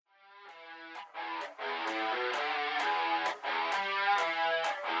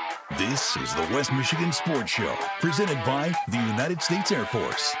This is the West Michigan Sports Show, presented by the United States Air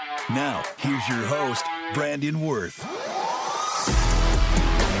Force. Now, here's your host, Brandon Wirth.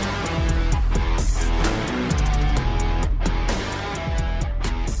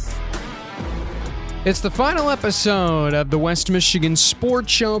 It's the final episode of the West Michigan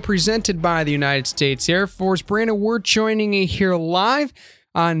Sports Show presented by the United States Air Force. Brandon Wirth joining you here live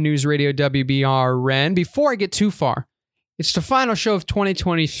on News Radio WBRN. Before I get too far, it's the final show of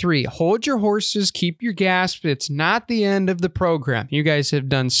 2023. Hold your horses, keep your gas. It's not the end of the program. You guys have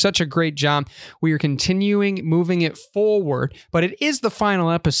done such a great job. We are continuing moving it forward, but it is the final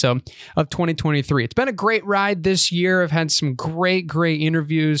episode of 2023. It's been a great ride this year. I've had some great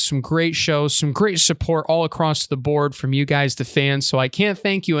interviews, some great shows, some great support all across the board from you guys, the fans. So I can't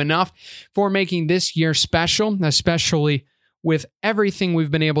thank you enough for making this year special, especially with everything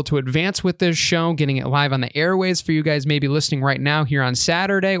we've been able to advance with this show, getting it live on the airwaves for you guys maybe listening right now here on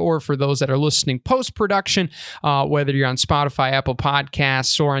Saturday, or for those that are listening post-production, whether you're on Spotify, Apple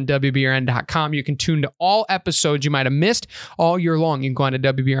Podcasts, or on WBRN.com. You can tune to all episodes you might have missed all year long. You can go on to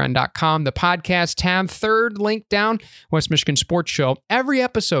WBRN.com, the podcast tab, third link down, West Michigan Sports Show. Every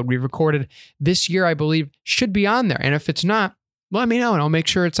episode we've recorded this year, I believe, should be on there. And if it's not, let me know and I'll make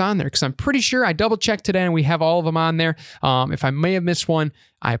sure it's on there, because I'm pretty sure I double-checked today and we have all of them on there. If I may have missed one,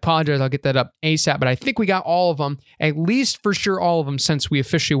 I apologize. I'll get that up ASAP, but I think we got all of them, at least for sure all of them, since we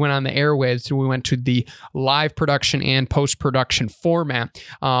officially went on the airwaves. So we went to the live production and post-production format.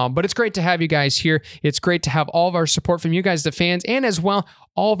 But it's great to have you guys here. It's great to have all of our support from you guys, the fans, and as well,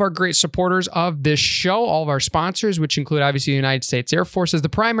 all of our great supporters of this show, all of our sponsors, which include obviously the United States Air Force as the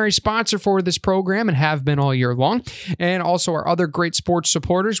primary sponsor for this program and have been all year long. And also our other great sports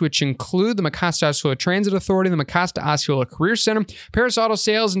supporters, which include the Mecosta Osceola Transit Authority, the Mecosta Osceola Career Center, Paris Auto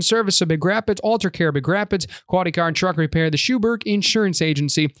Sales and Service of Big Rapids, Alter Care Big Rapids, Quality Car and Truck Repair, the Schuberg Insurance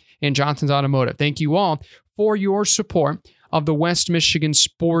Agency, and Johnson's Automotive. Thank you all for your support of the West Michigan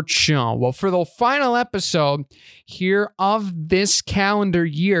Sports Show. Well, for the final episode here of this calendar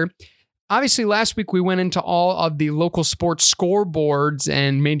year, obviously last week we went into all of the local sports scoreboards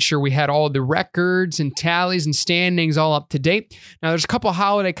and made sure we had all the records and tallies and standings all up to date. Now there's a couple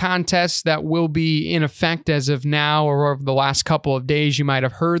holiday contests that will be in effect as of now or over the last couple of days. You might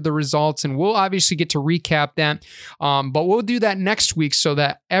have heard the results, and we'll obviously get to recap that. But we'll do that next week so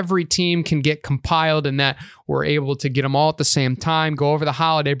that every team can get compiled and that we're able to get them all at the same time, go over the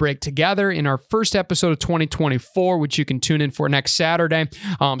holiday break together in our first episode of 2024, which you can tune in for next Saturday.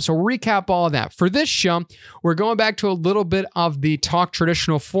 So we'll recap all of that. For this show, we're going back to a little bit of the talk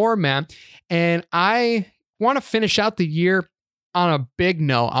traditional format, and I want to finish out the year on a big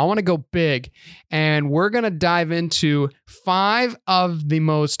note. I want to go big, and we're going to dive into 5 of the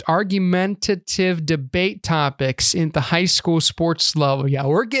most argumentative debate topics in the high school sports level. Yeah,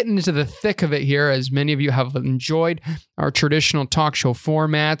 we're getting into the thick of it here, as many of you have enjoyed our traditional talk show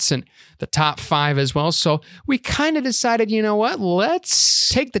formats and the top 5 as well. So we kind of decided, you know what? Let's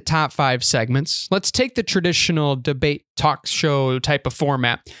take the top 5 segments. Let's take the traditional debate talk show type of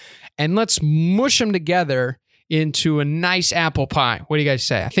format, and let's mush them together into a nice apple pie. What do you guys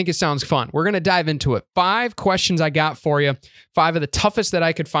say? I think it sounds fun. We're going to dive into it. 5 questions I got for you, 5 of the toughest that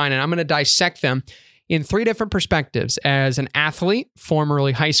I could find, and I'm going to dissect them in 3 different perspectives: as an athlete,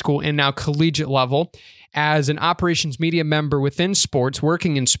 formerly high school and now collegiate level; as an operations media member within sports,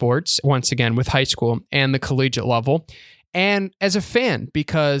 working in sports, once again with high school and the collegiate level; and as a fan,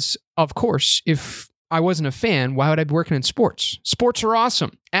 because of course, if I wasn't a fan, why would I be working in sports? Sports are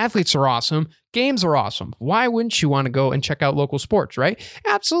awesome. Athletes are awesome. Games are awesome. Why wouldn't you want to go and check out local sports, right?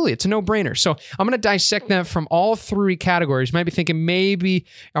 Absolutely. It's a no-brainer. So I'm going to dissect that from all 3 categories. You might be thinking, maybe,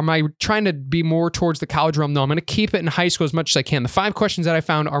 am I trying to be more towards the college realm? No, I'm going to keep it in high school as much as I can. The 5 questions that I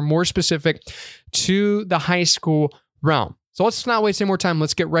found are more specific to the high school realm. So let's not waste any more time.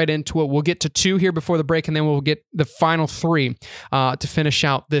 Let's get right into it. We'll get to 2 here before the break, and then we'll get the final 3 to finish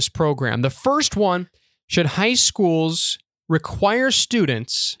out this program. The first one: should high schools require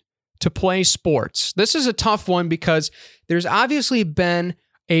students to play sports? This is a tough one because there's obviously been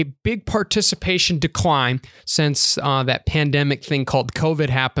a big participation decline since that pandemic thing called COVID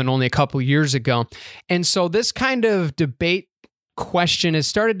happened only a couple years ago. And so this kind of debate question has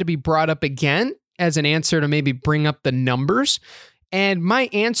started to be brought up again as an answer to maybe bring up the numbers. And my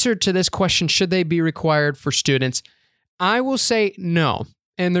answer to this question, should they be required for students? I will say no.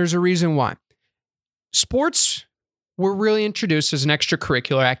 And there's a reason why. Sports were really introduced as an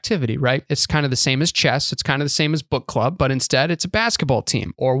extracurricular activity, right? It's kind of the same as chess. It's kind of the same as book club, but instead it's a basketball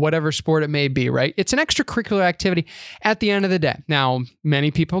team or whatever sport it may be, right? It's an extracurricular activity at the end of the day. Now, many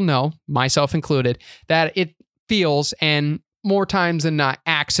people know, myself included, that it feels and more times than not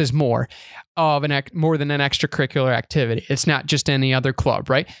acts as more than an extracurricular activity. It's not just any other club,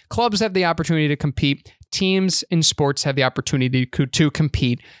 right? Clubs have the opportunity to compete. Teams in sports have the opportunity to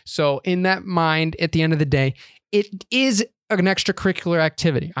compete. So in that mind, at the end of the day, it is an extracurricular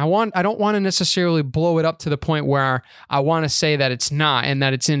activity. I don't want to necessarily blow it up to the point where I want to say that it's not and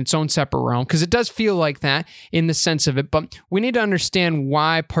that it's in its own separate realm, because it does feel like that in the sense of it. But we need to understand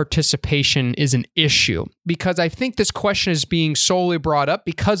why participation is an issue, because I think this question is being solely brought up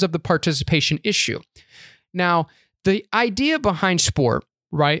because of the participation issue. Now, the idea behind sport,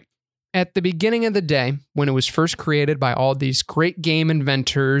 right? At the beginning of the day, when it was first created by all these great game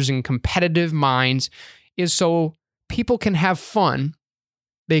inventors and competitive minds, is so people can have fun,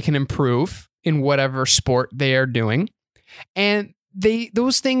 they can improve in whatever sport they are doing. And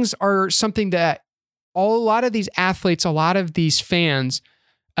those things are something that a lot of these athletes, a lot of these fans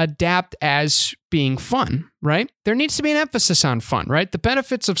adapt as being fun, right? There needs to be an emphasis on fun, right? The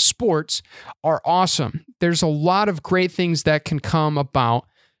benefits of sports are awesome. There's a lot of great things that can come about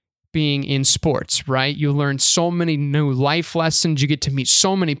being in sports, right? You learn so many new life lessons. You get to meet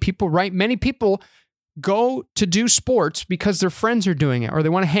so many people, right? Many people go to do sports because their friends are doing it, or they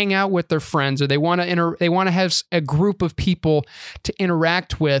want to hang out with their friends, or they want to have a group of people to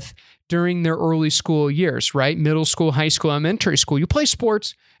interact with during their early school years, right? Middle school, high school, elementary school. You play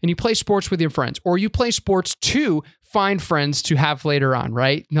sports, and you play sports with your friends, or you play sports to find friends to have later on,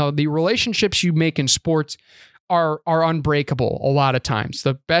 right? Now, the relationships you make in sports are unbreakable a lot of times.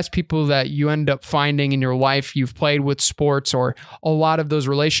 The best people that you end up finding in your life, you've played with sports, or a lot of those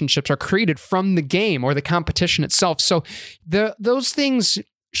relationships are created from the game or the competition itself. So those things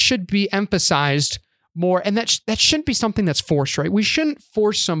should be emphasized more, and that shouldn't be something that's forced, right? We shouldn't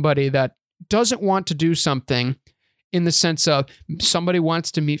force somebody that doesn't want to do something in the sense of somebody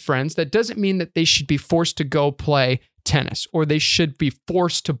wants to meet friends. That doesn't mean that they should be forced to go play tennis, or they should be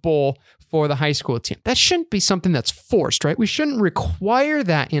forced to bowl for the high school team. That shouldn't be something that's forced, right? We shouldn't require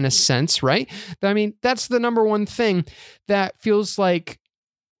that in a sense, right? I mean, that's the number one thing that feels like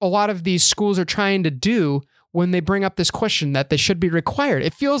a lot of these schools are trying to do when they bring up this question that they should be required.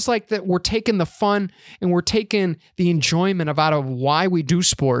 It feels like that we're taking the fun and we're taking the enjoyment out of why we do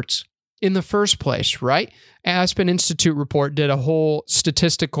sports in the first place, right? Aspen Institute report did a whole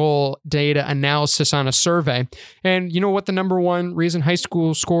statistical data analysis on a survey. And you know what the number one reason high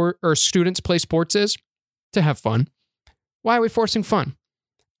school students play sports is? To have fun. Why are we forcing fun?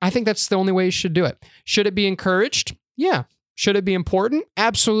 I think that's the only way you should do it. Should it be encouraged? Yeah. Should it be important?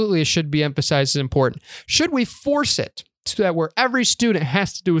 Absolutely, it should be emphasized as important. Should we force it so that where every student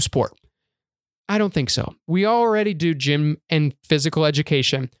has to do a sport? I don't think so. We already do gym and physical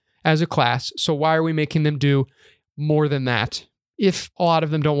education as a class, so why are we making them do more than that if a lot of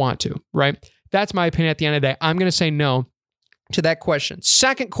them don't want to, right? That's my opinion at the end of the day. I'm going to say no to that question.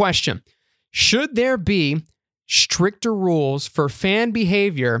 Second question, should there be stricter rules for fan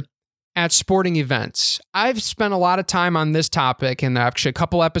behavior at sporting events? I've spent a lot of time on this topic, and actually a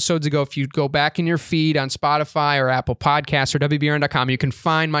couple episodes ago, if you go back in your feed on Spotify or Apple Podcasts or WBRN.com, you can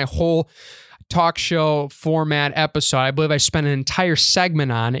find my whole talk show format episode. I believe I spent an entire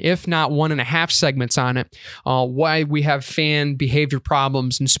segment on it, if not 1.5 segments on it, why we have fan behavior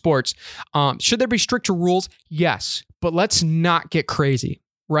problems in sports. Should there be stricter rules? Yes, but let's not get crazy,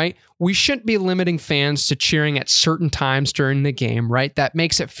 right? We shouldn't be limiting fans to cheering at certain times during the game, right? That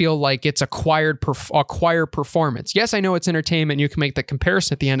makes it feel like it's acquired performance. Yes, I know it's entertainment. You can make the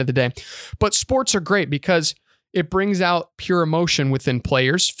comparison at the end of the day, but sports are great because it brings out pure emotion within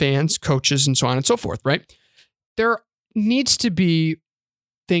players, fans, coaches, and so on and so forth, right? There needs to be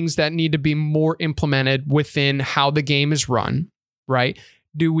things that need to be more implemented within how the game is run, right?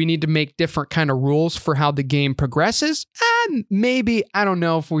 Do we need to make different kind of rules for how the game progresses? Maybe. I don't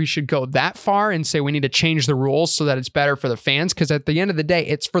know if we should go that far and say we need to change the rules so that it's better for the fans, because at the end of the day,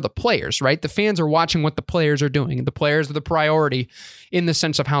 it's for the players, right? The fans are watching what the players are doing, and the players are the priority in the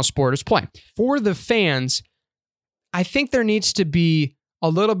sense of how sport is played. For the fans, I think there needs to be a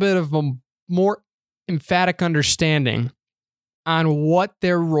little bit of a more emphatic understanding on what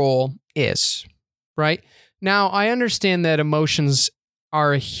their role is, right? Now, I understand that emotions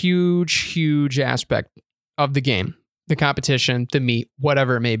are a huge, huge aspect of the game, the competition, the meet,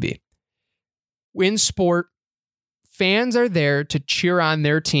 whatever it may be. In sport, fans are there to cheer on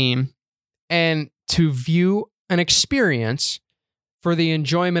their team and to view an experience for the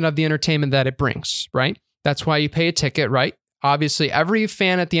enjoyment of the entertainment that it brings, right? That's why you pay a ticket, right? Obviously, every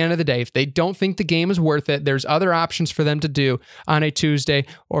fan at the end of the day, if they don't think the game is worth it, there's other options for them to do on a Tuesday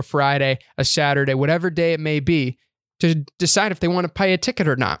or Friday, a Saturday, whatever day it may be, to decide if they want to pay a ticket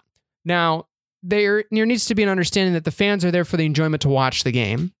or not. Now, there needs to be an understanding that the fans are there for the enjoyment to watch the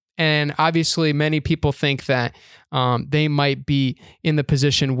game. And obviously, many people think that they might be in the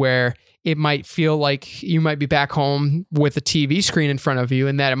position where it might feel like you might be back home with a TV screen in front of you,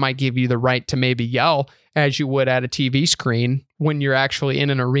 and that it might give you the right to maybe yell as you would at a TV screen when you're actually in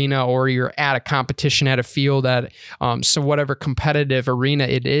an arena or you're at a competition at a field at so whatever competitive arena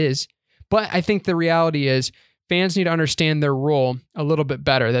it is. But I think the reality is fans need to understand their role a little bit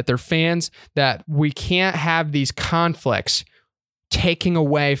better, that they're fans, that we can't have these conflicts taking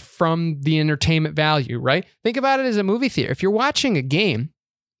away from the entertainment value, right? Think about it as a movie theater. If you're watching a game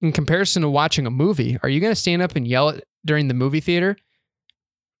in comparison to watching a movie, are you going to stand up and yell it during the movie theater?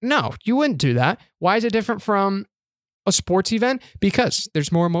 No, you wouldn't do that. Why is it different from a sports event? Because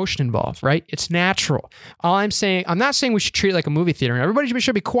there's more emotion involved, right? It's natural. I'm not saying we should treat it like a movie theater and everybody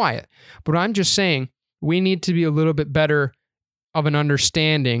should be quiet, but I'm just saying we need to be a little bit better of an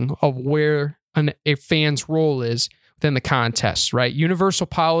understanding of where a fan's role is within the contest, right? Universal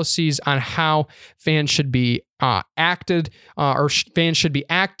policies on how fans should be acted or fans should be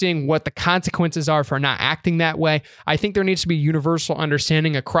acting, what the consequences are for not acting that way. I think there needs to be universal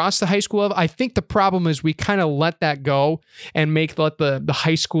understanding across the high school level. I think the problem is we kind of let that go and let the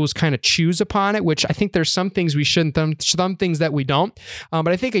high schools kind of choose upon it, which I think there's some things we shouldn't, some things that we don't. But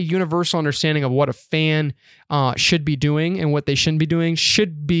I think a universal understanding of what a fan should be doing and what they shouldn't be doing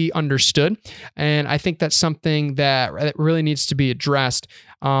should be understood. And I think that's something that really needs to be addressed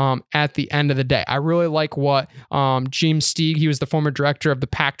at the end of the day. I really like what Jim Stieg, he was the former director of the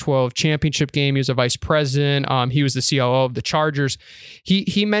Pac-12 championship game. He was a vice president. He was the COO of the Chargers.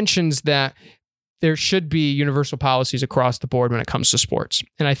 He mentions that there should be universal policies across the board when it comes to sports.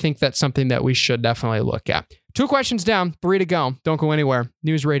 And I think that's something that we should definitely look at. 2 questions down, 3 to go. Don't go anywhere.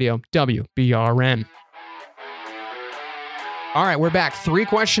 News Radio, WBRN. All right, we're back. 3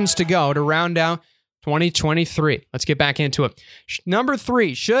 questions to go to round out 2023. Let's get back into it. Number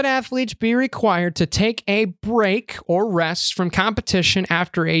 3, should athletes be required to take a break or rest from competition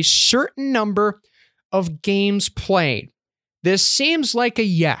after a certain number of games played? This seems like a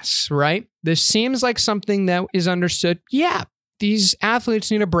yes, right? This seems like something that is understood. Yeah, these athletes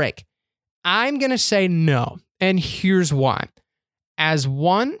need a break. I'm going to say no, and here's why. As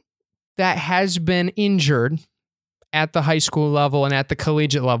one that has been injured at the high school level and at the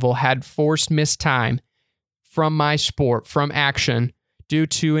collegiate level, had forced missed time from my sport, from action, due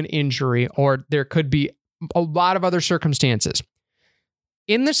to an injury, or there could be a lot of other circumstances.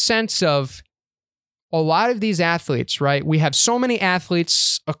 In the sense of a lot of these athletes, right? We have so many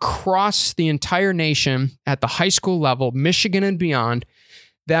athletes across the entire nation at the high school level, Michigan and beyond,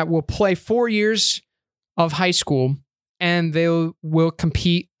 that will play 4 years of high school and they will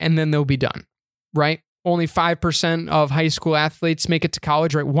compete and then they'll be done, right? Only 5% of high school athletes make it to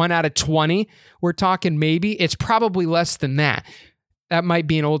college, right? 1 out of 20. We're talking maybe. It's probably less than that. That might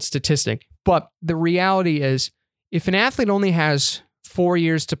be an old statistic. But the reality is, if an athlete only has 4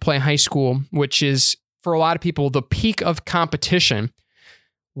 years to play high school, which is, for a lot of people, the peak of competition,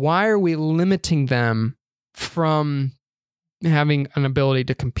 why are we limiting them from having an ability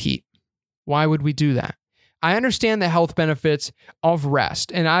to compete? Why would we do that? I understand the health benefits of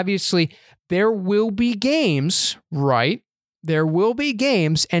rest. And obviously, there will be games, right? There will be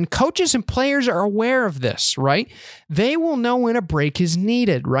games, and coaches and players are aware of this, right? They will know when a break is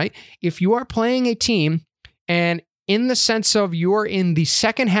needed, right? If you are playing a team, and in the sense of you're in the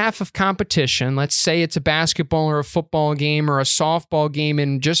second half of competition, let's say it's a basketball or a football game or a softball game,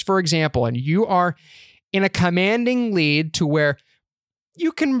 and just for example, and you are in a commanding lead to where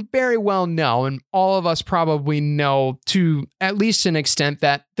you can very well know, and all of us probably know to at least an extent,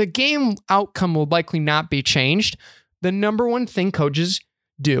 that the game outcome will likely not be changed. The number one thing coaches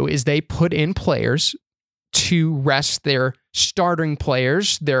do is they put in players to rest their starting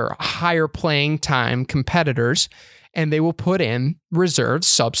players, their higher playing time competitors, and they will put in reserves,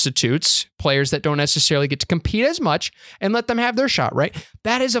 substitutes, players that don't necessarily get to compete as much, and let them have their shot, right?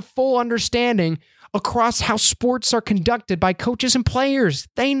 That is a full understanding across how sports are conducted by coaches and players.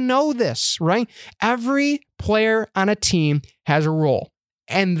 They know this, right? Every player on a team has a role,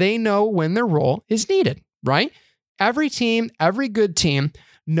 and they know when their role is needed, right? Every team, every good team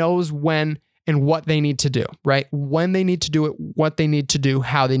knows when and what they need to do, right? When they need to do it, what they need to do,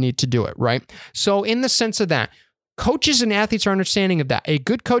 how they need to do it, right? So in the sense of that, coaches and athletes are understanding of that. A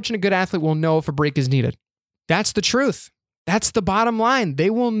good coach and a good athlete will know if a break is needed. That's the truth. That's the bottom line. They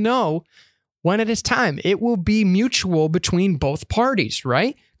will know when it is time. It will be mutual between both parties,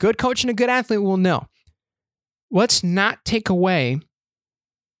 right? Good coach and a good athlete will know. Let's not take away,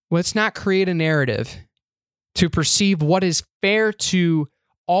 let's not create a narrative to perceive what is fair to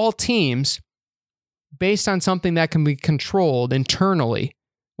all teams based on something that can be controlled internally,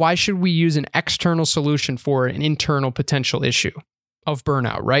 why should we use an external solution for an internal potential issue of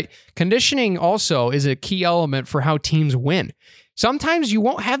burnout, right? Conditioning also is a key element for how teams win. Sometimes you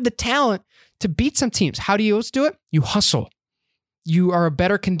won't have the talent to beat some teams. How do you always do it? You hustle. You are a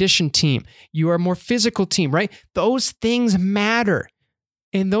better conditioned team. You are a more physical team, right? Those things matter.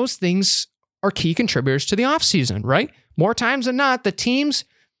 And those things are key contributors to the offseason, right? More times than not, the teams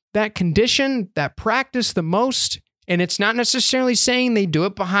that condition, that practice the most, and it's not necessarily saying they do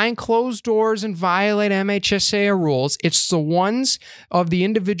it behind closed doors and violate MHSAA rules. It's the ones of the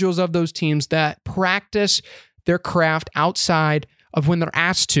individuals of those teams that practice their craft outside of when they're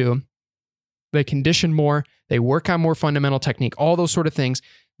asked to. They condition more. They work on more fundamental technique, all those sort of things.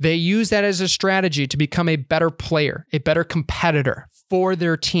 They use that as a strategy to become a better player, a better competitor for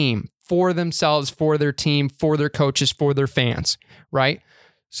their team, for themselves, for their team, for their coaches, for their fans, right?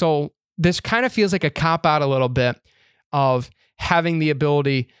 So this kind of feels like a cop-out a little bit of having the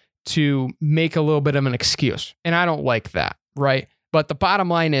ability to make a little bit of an excuse. And I don't like that, right? But the bottom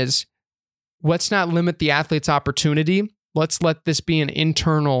line is, let's not limit the athlete's opportunity. Let's let this be an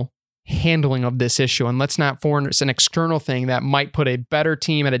internal handling of this issue. And let's not force an external thing that might put a better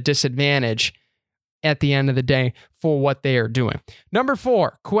team at a disadvantage at the end of the day for what they are doing. Number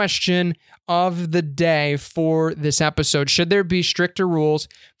 4, question of the day for this episode. Should there be stricter rules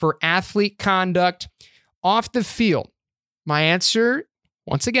for athlete conduct off the field? My answer,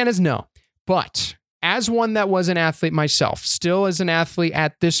 once again, is no. But as one that was an athlete myself, still as an athlete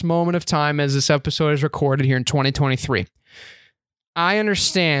at this moment of time as this episode is recorded here in 2023, I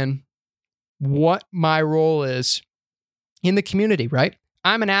understand what my role is in the community, right?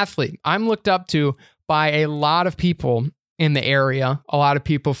 I'm an athlete. I'm looked up to by a lot of people in the area, a lot of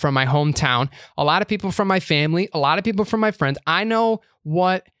people from my hometown, a lot of people from my family, a lot of people from my friends. I know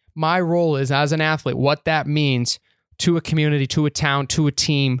what my role is as an athlete, what that means to a community, to a town, to a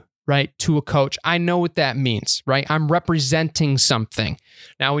team, right? To a coach. I know what that means, right? I'm representing something.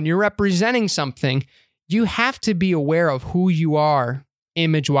 Now, when you're representing something, you have to be aware of who you are,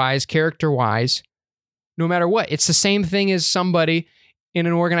 image-wise, character-wise, no matter what. It's the same thing as somebody in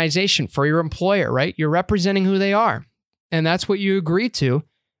an organization for your employer, right? You're representing who they are. And that's what you agree to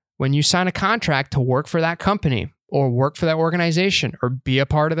when you sign a contract to work for that company or work for that organization or be a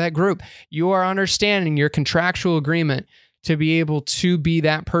part of that group. You are understanding your contractual agreement to be able to be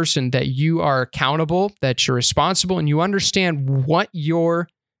that person, that you are accountable, that you're responsible, and you understand what your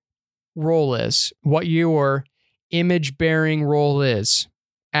role is, what your image-bearing role is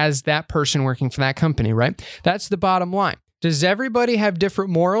as that person working for that company, right? That's the bottom line. Does everybody have different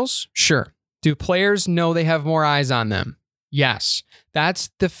morals? Sure. Do players know they have more eyes on them? Yes.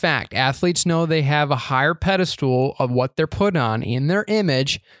 That's the fact. Athletes know they have a higher pedestal of what they're put on in their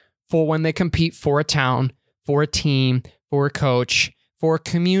image for when they compete for a town, for a team, for a coach, for a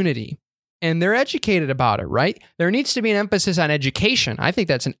community. And they're educated about it, right? There needs to be an emphasis on education. I think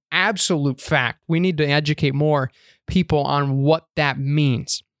that's an absolute fact. We need to educate more people on what that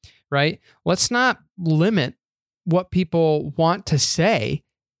means, right? Let's not limit what people want to say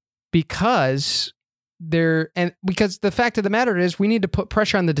because the fact of the matter is we need to put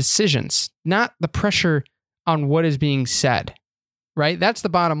pressure on the decisions, not the pressure on what is being said, right? That's the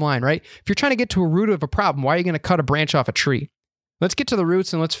bottom line, right? If you're trying to get to a root of a problem, why are you going to cut a branch off a tree? Let's get to the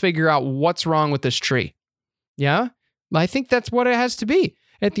roots and let's figure out what's wrong with this tree. Yeah? I think that's what it has to be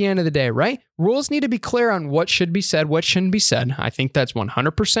at the end of the day, right? Rules need to be clear on what should be said, what shouldn't be said. I think that's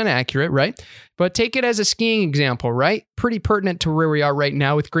 100% accurate, right? But take it as a skiing example, right? Pretty pertinent to where we are right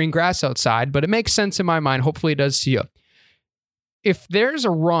now with green grass outside, but it makes sense in my mind. Hopefully it does to you. If there's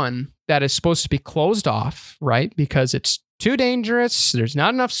a run that is supposed to be closed off, right? Because it's too dangerous, there's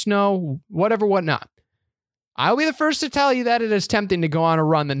not enough snow, whatever, whatnot. I'll be the first to tell you that it is tempting to go on a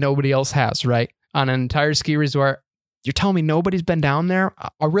run that nobody else has, right? On an entire ski resort. You're telling me nobody's been down there?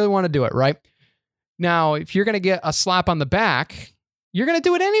 I really want to do it, right? Now, if you're going to get a slap on the back, you're going to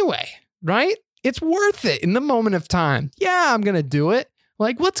do it anyway, right? It's worth it in the moment of time. Yeah, I'm going to do it.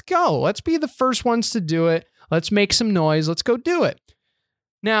 Like, let's go. Let's be the first ones to do it. Let's make some noise. Let's go do it.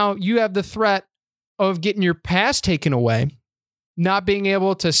 Now, you have the threat of getting your pass taken away, not being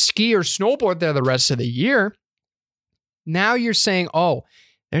able to ski or snowboard there the rest of the year. Now you're saying,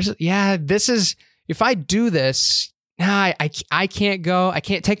 if I do this, I can't go. I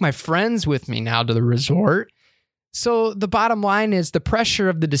can't take my friends with me now to the resort. So the bottom line is the pressure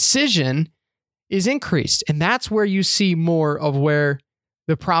of the decision is increased. And that's where you see more of where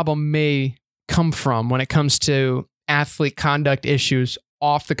the problem may come from when it comes to athlete conduct issues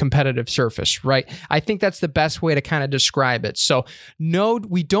off the competitive surface, right? I think that's the best way to kind of describe it. So no,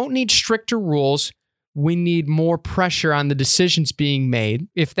 we don't need stricter rules we need more pressure on the decisions being made.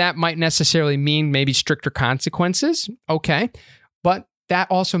 If that might necessarily mean maybe stricter consequences, okay. But that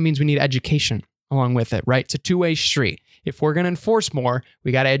also means we need education along with it, right? It's a two-way street. If we're going to enforce more,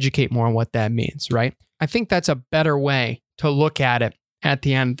 we got to educate more on what that means, right? I think that's a better way to look at it at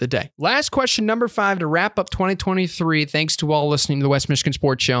the end of the day. Last question, number 5, to wrap up 2023. Thanks to all listening to the West Michigan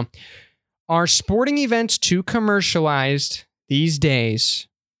Sports Show. Are sporting events too commercialized these days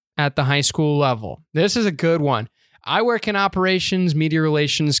at the high school level? This is a good one. I work in operations, media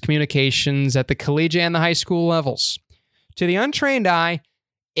relations, communications at the collegiate and the high school levels. To the untrained eye,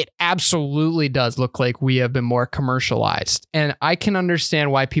 it absolutely does look like we have been more commercialized. And I can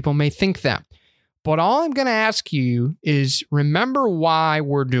understand why people may think that. But all I'm going to ask you is remember why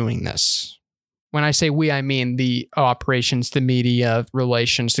we're doing this. When I say we, I mean the operations, the media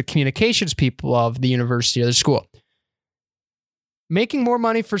relations, the communications people of the university or the school. Making more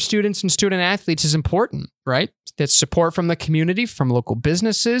money for students and student athletes is important, right? That's support from the community, from local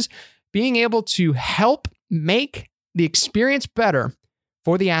businesses, being able to help make the experience better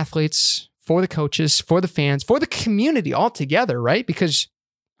for the athletes, for the coaches, for the fans, for the community altogether, right? Because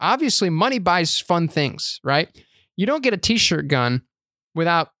obviously money buys fun things, right? You don't get a t-shirt gun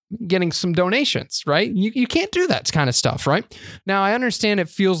without getting some donations, right? You can't do that kind of stuff, right? Now, I understand it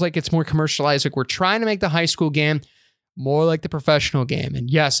feels like it's more commercialized, like we're trying to make the high school game more like the professional game. And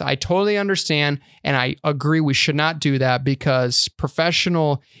yes, I totally understand, and I agree we should not do that because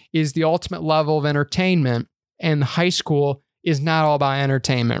professional is the ultimate level of entertainment, and high school is not all about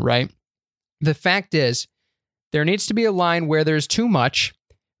entertainment, right? The fact is, there needs to be a line where there's too much,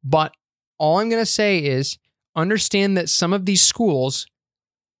 but all I'm going to say is understand that some of these schools,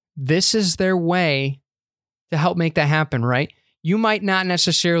 this is their way to help make that happen, right? You might not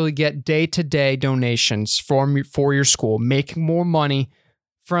necessarily get day-to-day donations for your school, making more money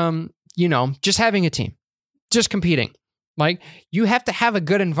from, just having a team, just competing. Like, you have to have a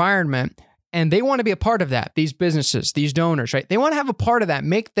good environment, and they want to be a part of that. These businesses, these donors, right? They want to have a part of that,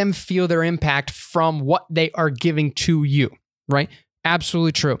 make them feel their impact from what they are giving to you, right?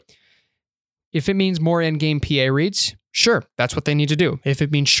 Absolutely true. If it means more in-game PA reads, sure, that's what they need to do. If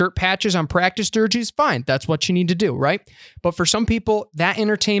it means shirt patches on practice jerseys, fine, that's what you need to do, right? But for some people, that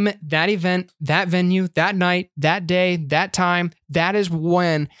entertainment, that event, that venue, that night, that day, that time, that is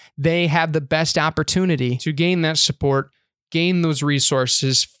when they have the best opportunity to gain that support, gain those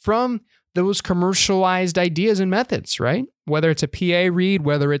resources from those commercialized ideas and methods, right? Whether it's a PA read,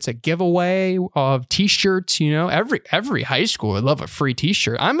 whether it's a giveaway of t-shirts, every high school would love a free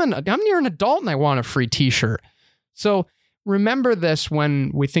t-shirt. I'm near an adult and I want a free t-shirt. So remember this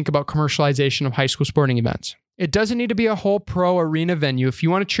when we think about commercialization of high school sporting events. It doesn't need to be a whole pro arena venue. If you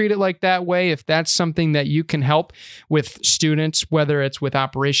want to treat it like that way, if that's something that you can help with students, whether it's with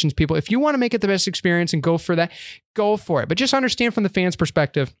operations people, if you want to make it the best experience and go for that, go for it. But just understand from the fans'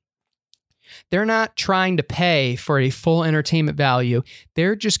 perspective, they're not trying to pay for a full entertainment value.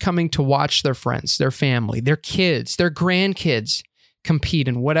 They're just coming to watch their friends, their family, their kids, their grandkids compete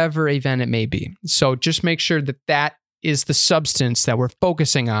in whatever event it may be. So just make sure that that is the substance that we're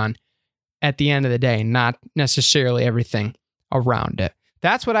focusing on at the end of the day, not necessarily everything around it.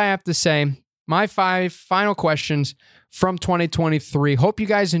 That's what I have to say. My 5 final questions from 2023. Hope you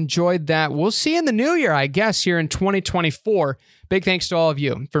guys enjoyed that. We'll see you in the new year, I guess, here in 2024. Big thanks to all of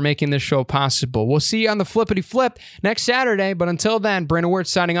you for making this show possible. We'll see you on the Flippity Flip next Saturday. But until then, Brandon Wirth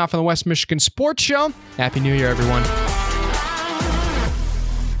signing off on the West Michigan Sports Show. Happy New Year, everyone.